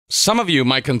Some of you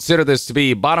might consider this to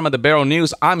be bottom of the barrel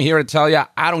news. I'm here to tell you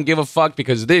I don't give a fuck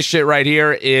because this shit right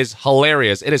here is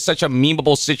hilarious. It is such a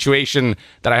memeable situation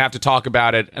that I have to talk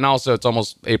about it. And also, it's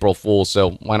almost April Fool's,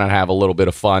 so why not have a little bit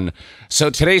of fun? So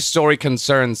today's story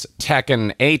concerns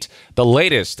Tekken 8, the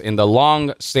latest in the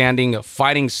long-standing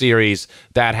fighting series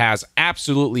that has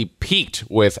absolutely peaked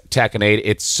with Tekken 8.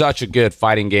 It's such a good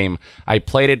fighting game. I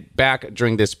played it back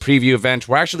during this preview event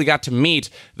where I actually got to meet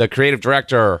the creative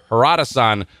director,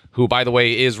 Gerardo, who, by the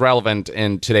way, is relevant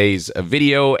in today's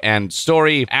video and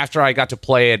story. After I got to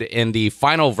play it in the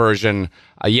final version,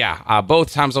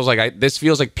 both times I was like, this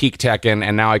feels like peak Tekken,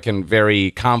 and now I can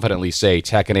very confidently say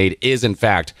Tekken 8 is, in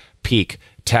fact, peak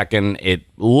Tekken. It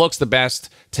looks the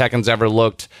best Tekken's ever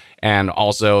looked. And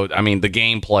also, I mean, the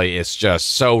gameplay is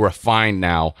just so refined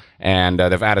now, and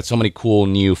they've added so many cool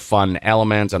new fun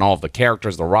elements, and all of the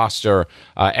characters, the roster,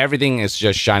 everything is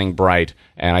just shining bright,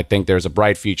 and I think there's a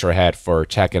bright future ahead for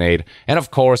Tekken 8. And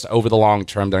of course, over the long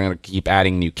term, they're going to keep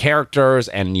adding new characters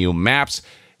and new maps.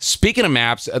 Speaking of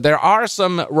maps, there are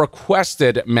some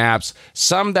requested maps,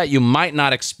 some that you might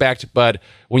not expect, but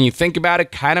when you think about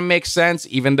it, kind of makes sense,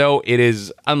 even though it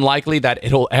is unlikely that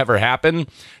it'll ever happen.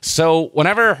 So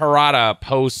whenever Harada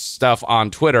posts stuff on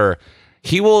Twitter,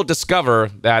 he will discover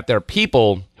that there are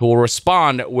people who will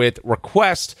respond with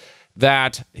requests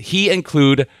that he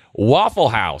include Waffle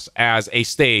House as a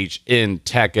stage in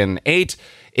Tekken 8.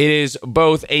 It is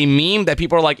both a meme that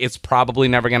people are like, it's probably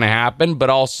never going to happen, but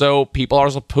also people are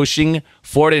also pushing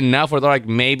for it enough where they're like,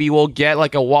 maybe we'll get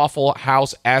like a Waffle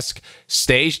House-esque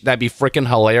stage. That'd be freaking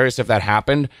hilarious if that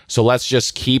happened. So let's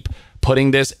just keep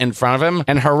putting this in front of him.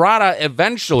 And Harada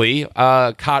eventually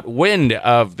caught wind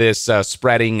of this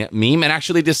spreading meme and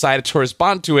actually decided to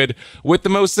respond to it with the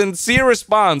most sincere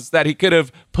response that he could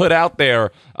have put out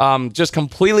there, just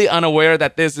completely unaware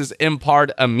that this is in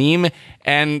part a meme.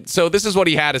 And so this is what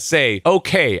he had to say.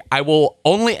 Okay, I will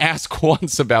only ask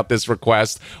once about this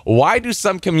request. Why do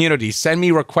some communities send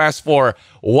me requests for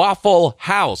Waffle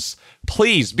House?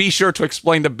 Please be sure to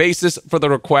explain the basis for the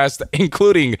request,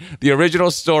 including the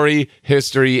original story,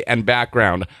 history, and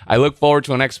background. I look forward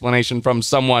to an explanation from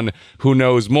someone who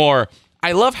knows more.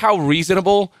 I love how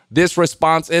reasonable this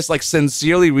response is, like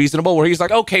sincerely reasonable, where he's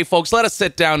like, okay, folks, let us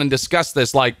sit down and discuss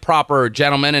this like proper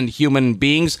gentlemen and human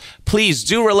beings. Please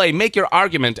do relay, make your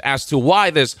argument as to why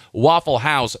this Waffle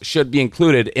House should be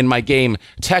included in my game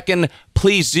Tekken.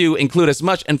 Please do include as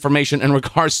much information in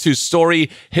regards to story,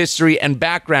 history, and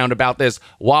background about this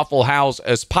Waffle House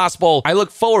as possible. I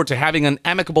look forward to having an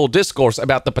amicable discourse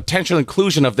about the potential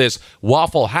inclusion of this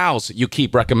Waffle House you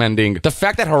keep recommending. The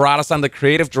fact that Harada-san, the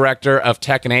creative director of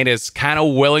Tekken 8, is kind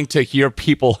of willing to hear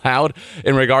people out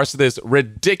in regards to this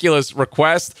ridiculous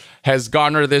request has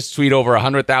garnered this tweet over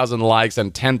 100,000 likes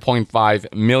and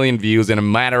 10.5 million views in a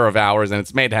matter of hours, and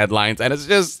it's made headlines, and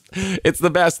it's the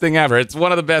best thing ever. It's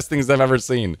one of the best things I've ever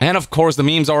seen. And of course, the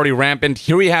meme's already rampant.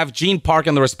 Here we have Gene Park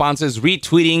in the responses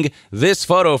retweeting this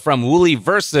photo from Wooly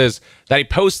Versus that he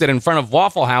posted in front of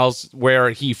Waffle House, where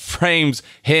he frames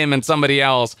him and somebody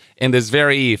else in this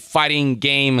very fighting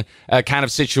game kind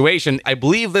of situation. I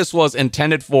believe this was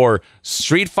intended for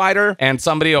Street Fighter, and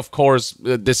somebody, of course,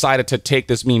 decided to take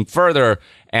this meme further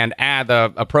and add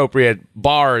the appropriate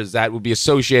bars that would be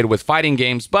associated with fighting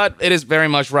games, but it is very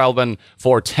much relevant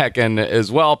for Tekken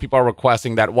as well. People are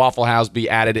requesting that Waffle House be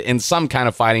added in some kind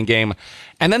of fighting game.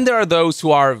 And then there are those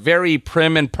who are very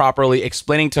prim and properly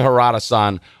explaining to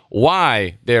Harada-san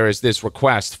why there is this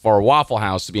request for Waffle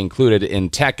House to be included in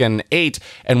Tekken 8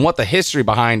 and what the history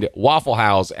behind Waffle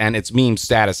House and its meme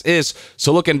status is.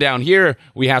 So looking down here,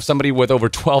 we have somebody with over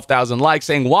 12,000 likes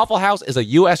saying Waffle House is a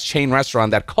US chain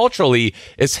restaurant that culturally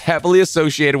is heavily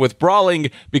associated with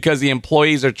brawling because the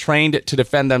employees are trained to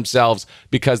defend themselves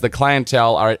because the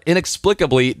clientele are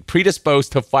inexplicably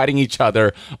predisposed to fighting each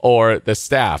other or the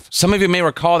staff. Some of you may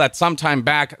recall that sometime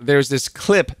back, there's this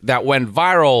clip that went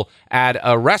viral at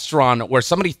a restaurant where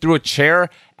somebody threw a chair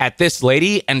at this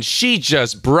lady and she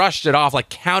just brushed it off, like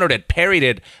countered it, parried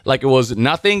it like it was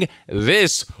nothing.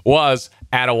 This was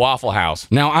at a Waffle House.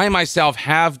 Now, I myself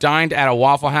have dined at a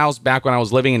Waffle House back when I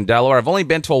was living in Delaware. I've only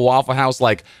been to a Waffle House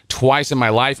like twice in my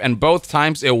life, and both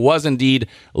times it was indeed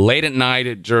late at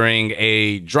night during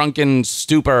a drunken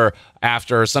stupor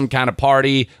after some kind of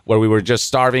party where we were just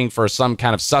starving for some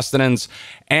kind of sustenance.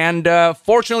 And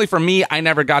fortunately for me, I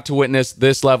never got to witness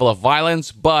this level of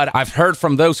violence, but I've heard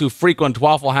from those who frequent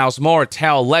Waffle House more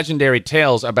tell legendary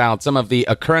tales about some of the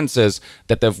occurrences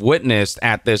that they've witnessed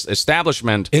at this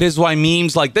establishment. It is why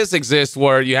memes like this exist,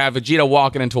 where you have Vegeta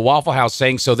walking into Waffle House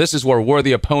saying, so this is where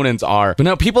worthy opponents are. But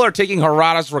no, people are taking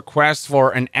Harada's request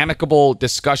for an amicable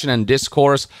discussion and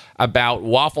discourse about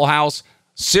Waffle House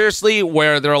Seriously,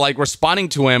 where they're like responding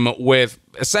to him with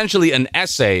essentially an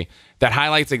essay that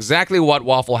highlights exactly what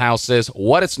Waffle House is,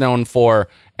 what it's known for,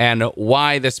 and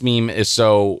why this meme is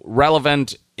so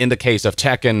relevant in the case of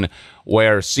Tekken,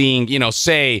 where seeing,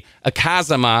 say, a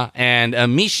Kazama and a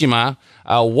Mishima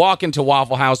walk into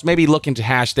Waffle House, maybe looking to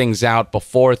hash things out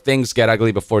before things get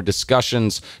ugly, before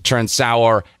discussions turn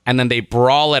sour, and then they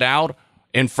brawl it out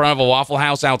in front of a Waffle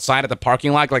House outside at the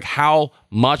parking lot. Like, how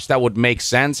much that would make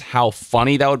sense, how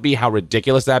funny that would be, how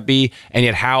ridiculous that'd be, and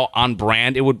yet how on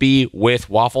brand it would be with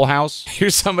Waffle House.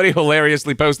 Here's somebody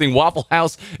hilariously posting, Waffle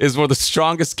House is where the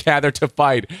strongest gather to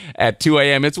fight at 2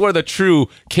 a.m. It's where the true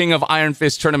King of Iron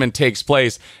Fist tournament takes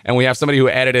place. And we have somebody who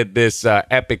edited this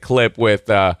epic clip with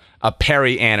a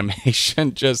parry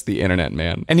animation. Just the internet,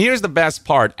 man. And here's the best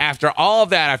part. After all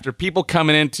of that, after people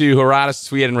coming into Harada's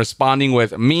tweet and responding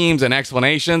with memes and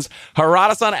explanations,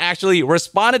 Harada-san actually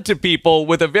responded to people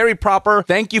with a very proper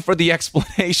thank you for the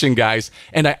explanation, guys.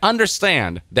 And I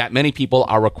understand that many people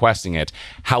are requesting it.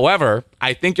 However,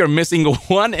 I think you're missing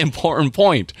one important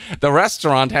point. The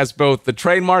restaurant has both the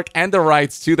trademark and the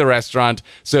rights to the restaurant.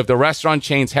 So if the restaurant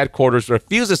chain's headquarters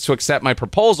refuses to accept my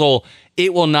proposal,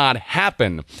 it will not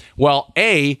happen. Well,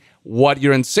 A, what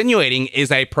you're insinuating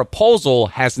is a proposal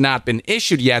has not been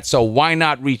issued yet, so why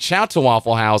not reach out to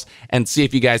Waffle House and see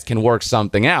if you guys can work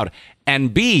something out?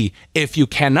 And B, if you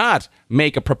cannot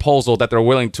make a proposal that they're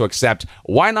willing to accept,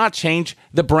 why not change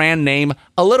the brand name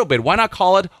a little bit? Why not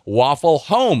call it Waffle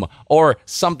Home or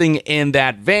something in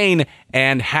that vein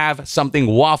and have something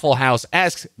Waffle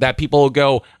House-esque that people will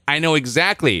go, I know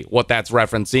exactly what that's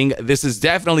referencing. This is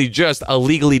definitely just a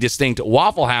legally distinct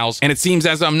Waffle House. And it seems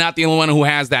as though I'm not the only one who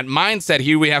has that mindset.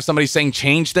 Here we have somebody saying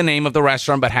change the name of the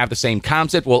restaurant but have the same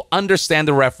concept. We'll understand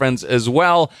the reference as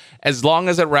well. As long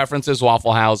as it references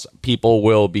Waffle House, people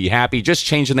will be happy. Just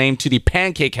change the name to the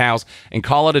Pancake House and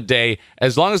call it a day.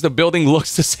 As long as the building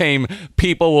looks the same,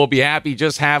 people will be happy.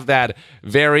 Just have that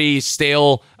very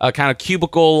stale kind of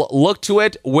cubicle look to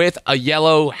it with a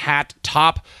yellow hat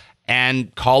top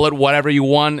and call it whatever you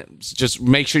want. Just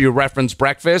make sure you reference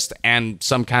breakfast and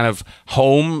some kind of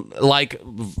home-like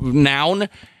noun,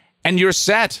 and you're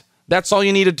set. That's all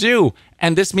you need to do.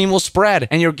 And this meme will spread,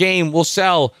 and your game will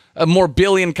sell more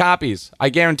billion copies. I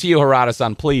guarantee you,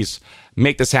 Harada-san, please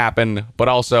make this happen. But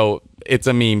also, it's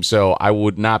a meme, so I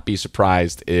would not be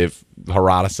surprised if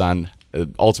Harada-san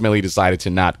ultimately decided to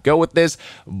not go with this.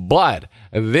 But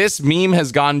this meme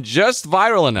has gone just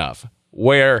viral enough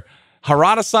where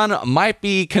Harada-san might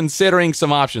be considering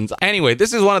some options. Anyway,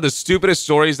 this is one of the stupidest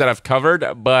stories that I've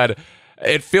covered, but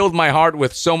it filled my heart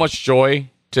with so much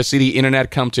joy to see the internet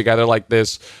come together like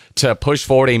this to push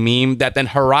forward a meme that then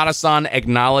Harada-san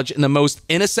acknowledged in the most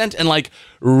innocent and like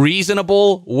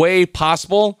reasonable way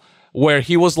possible, where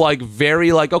he was like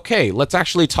very like, okay, let's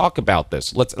actually talk about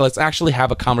this. Let's actually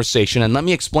have a conversation and let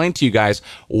me explain to you guys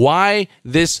why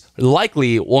this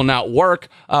likely will not work,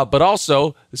 but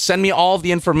also send me all of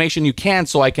the information you can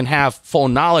so I can have full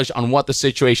knowledge on what the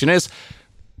situation is.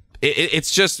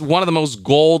 It's just one of the most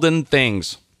golden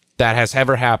things that has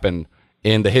ever happened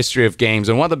in the history of games,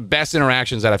 and one of the best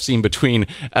interactions that I've seen between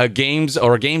games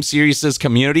or a game series'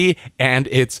 community and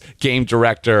its game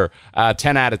director.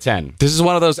 10 out of 10. This is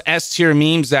one of those S-tier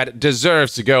memes that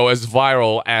deserves to go as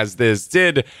viral as this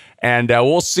did, and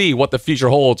we'll see what the future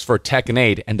holds for Tekken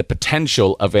 8 and the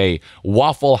potential of a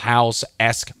Waffle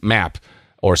House-esque map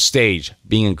or stage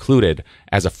being included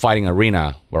as a fighting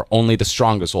arena where only the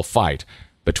strongest will fight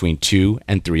between 2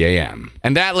 and 3 a.m.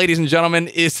 And that, ladies and gentlemen,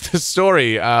 is the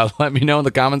story. Let me know in the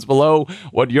comments below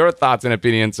what your thoughts and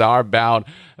opinions are about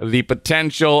the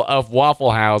potential of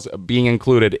Waffle House being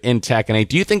included in Tekken 8.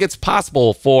 Do you think it's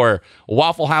possible for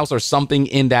Waffle House or something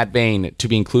in that vein to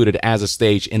be included as a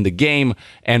stage in the game?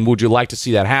 And would you like to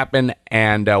see that happen?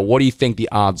 And what do you think the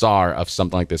odds are of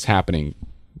something like this happening?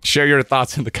 Share your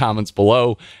thoughts in the comments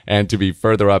below, and to be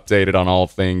further updated on all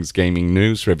things gaming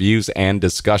news, reviews, and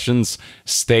discussions,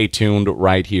 stay tuned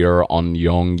right here on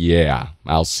Young Yeah.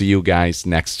 I'll see you guys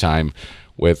next time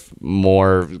with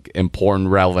more important,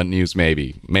 relevant news,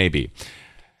 maybe.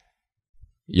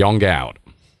 Young out.